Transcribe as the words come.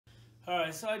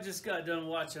Alright, so I just got done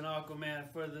watching Aquaman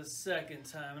for the second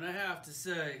time, and I have to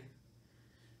say,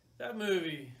 that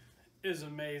movie is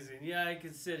amazing. Yeah, I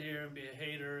could sit here and be a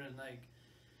hater and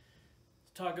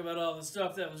talk about all the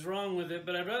stuff that was wrong with it,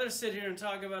 but I'd rather sit here and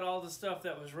talk about all the stuff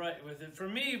that was right with it. For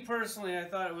me personally, I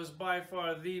thought it was by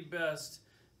far the best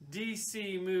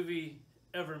DC movie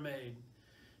ever made.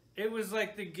 It was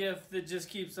like the gift that just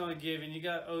keeps on giving. You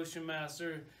got Ocean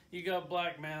Master, you got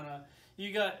Black Manta,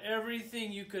 you got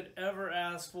everything you could ever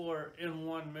ask for in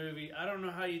one movie. I don't know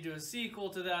how you do a sequel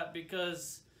to that,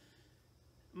 because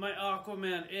my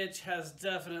Aquaman itch has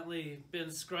definitely been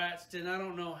scratched, and I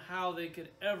don't know how they could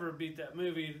ever beat that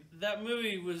movie. That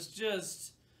movie was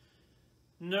just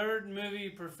nerd movie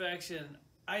perfection.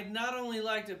 I not only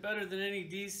liked it better than any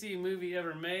DC movie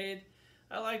ever made,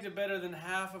 I liked it better than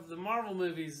half of the Marvel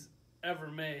movies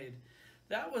ever made.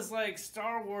 That was like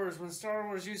Star Wars, when Star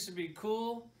Wars used to be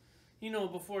cool. You know,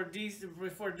 before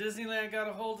Disneyland got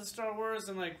a hold of Star Wars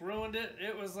and ruined it.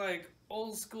 It was like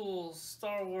old school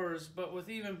Star Wars, but with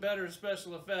even better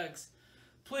special effects.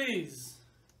 Please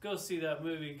go see that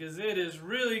movie, because it is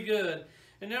really good.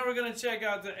 And now we're going to check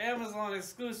out the Amazon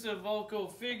exclusive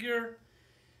VULKO figure.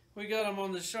 We got him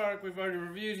on the shark. We've already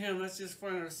reviewed him. Let's just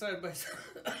find a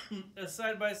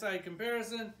side-by-side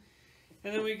comparison.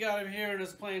 And then we got him here in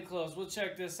his plain clothes. We'll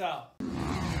check this out.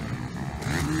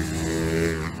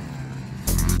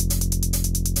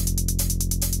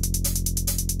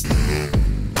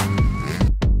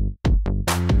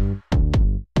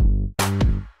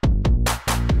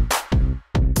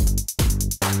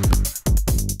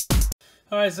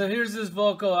 Alright, so here's this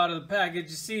VULKO out of the package.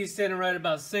 You see he's standing right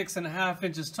about 6.5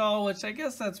 inches tall, which I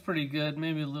guess that's pretty good.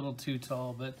 Maybe a little too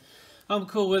tall, but I'm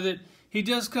cool with it. He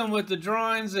does come with the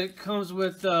drawings. It comes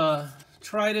with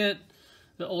Trident,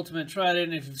 the Ultimate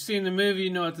Trident. And if you've seen the movie,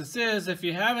 you know what this is. If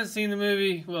you haven't seen the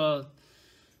movie, well,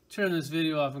 turn this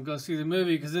video off and go see the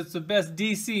movie, because it's the best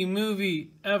DC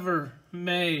movie ever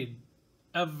made.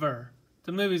 Ever.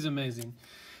 The movie's amazing.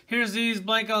 Here's these,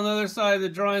 blank on the other side, the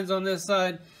drawings on this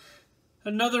side.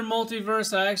 Another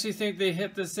multiverse. I actually think they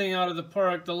hit this thing out of the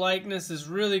park. The likeness is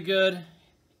really good.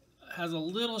 Has a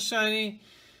little shiny.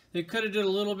 They could have did a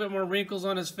little bit more wrinkles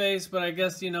on his face, but I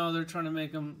guess, you know, they're trying to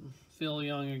make him feel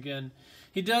young again.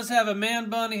 He does have a man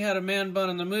bun. He had a man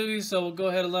bun in the movie, so we'll go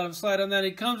ahead and let him slide on that.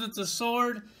 He comes with a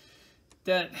sword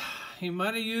that he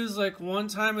might have used one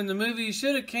time in the movie. He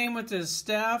should have came with his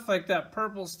staff, like that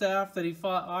purple staff that he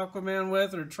fought Aquaman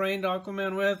with, or trained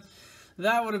Aquaman with.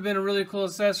 That would have been a really cool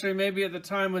accessory. Maybe at the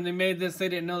time when they made this, they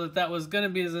didn't know that that was going to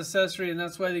be his accessory, and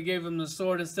that's why they gave him the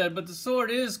sword instead. But the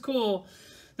sword is cool.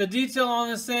 The detail on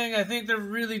this thing, I think they're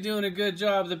really doing a good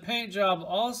job. The paint job,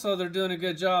 also, they're doing a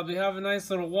good job. They have a nice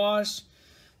little wash.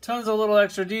 Tons of little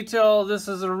extra detail. This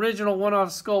is an original one-off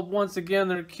sculpt. Once again,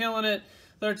 they're killing it.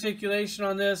 The articulation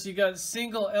on this, you got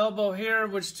single elbow here,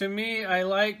 which to me I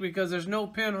like, because there's no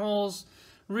pinholes.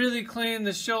 Really clean.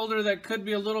 The shoulder, that could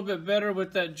be a little bit better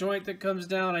with that joint that comes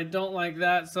down. I don't like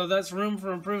that, so that's room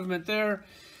for improvement there.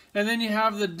 And then you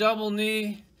have the double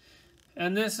knee,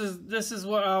 and this is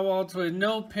what I want to.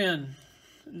 No pin,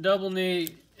 double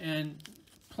knee, and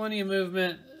plenty of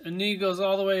movement. The knee goes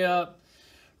all the way up.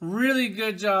 Really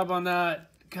good job on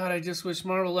that. God, I just wish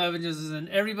Marvel Legends and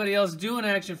everybody else doing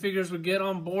action figures would get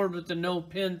on board with the no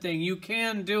pin thing. You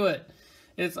can do it.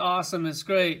 It's awesome. It's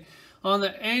great. On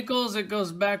the ankles, it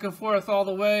goes back and forth all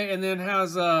the way, and then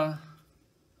has a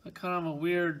kind of a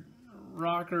weird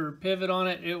rocker pivot on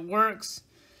it. It works.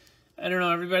 I don't know,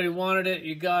 everybody wanted it.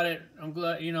 You got it. I'm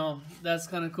glad, you know, that's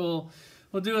kind of cool.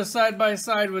 We'll do a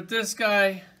side-by-side with this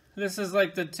guy. This is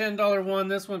like the $10 one.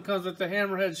 This one comes with the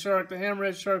hammerhead shark. The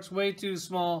hammerhead shark's way too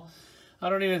small. I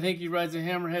don't even think he rides a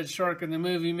hammerhead shark in the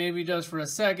movie. Maybe he does for a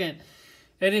second.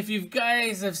 And if you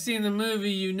guys have seen the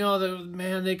movie, you know that,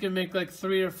 man, they can make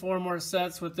 3 or 4 more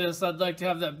sets with this. I'd like to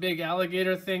have that big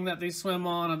alligator thing that they swim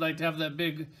on. I'd like to have that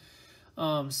big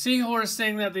seahorse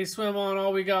thing that they swim on.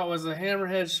 All we got was a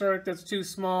hammerhead shark that's too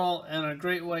small, and a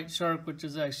great white shark, which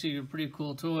is actually a pretty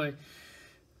cool toy.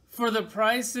 For the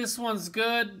price, this one's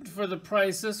good. For the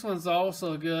price, this one's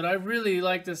also good. I really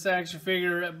like this action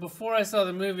figure. Before I saw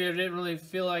the movie, I didn't really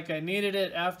feel like I needed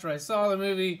it. After I saw the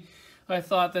movie, I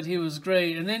thought that he was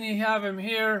great. And then you have him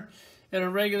here in a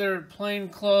regular plain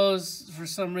clothes. For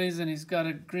some reason, he's got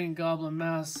a Green Goblin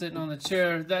mask sitting on the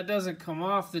chair. That doesn't come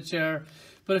off the chair.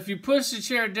 But if you push the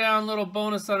chair down, little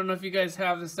bonus, I don't know if you guys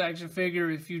have this action figure.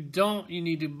 If you don't, you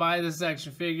need to buy this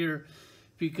action figure,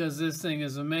 because this thing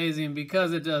is amazing,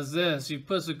 because it does this. You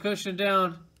push the cushion down.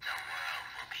 The world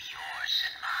will be yours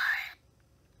and mine.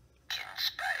 Can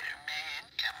Spider-Man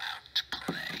come out to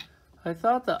play? I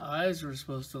thought the eyes were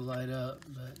supposed to light up,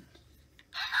 but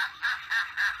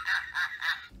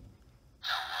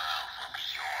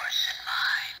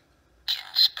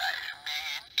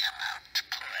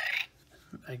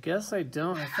I guess I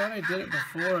don't. I thought I did it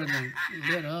before and they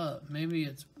lit up. Maybe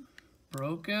it's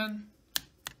broken.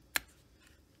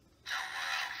 The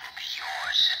world will be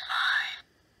yours and mine.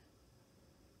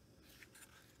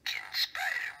 Can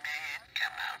Spider-Man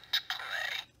come out to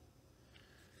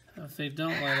play? If they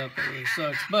don't light up, it really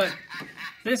sucks. But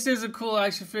this is a cool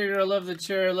action figure. I love the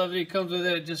chair. I love that he comes with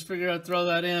it. Just figured I'd throw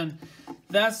that in.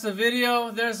 That's the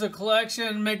video. There's the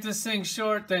collection. Make this thing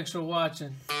short. Thanks for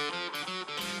watching.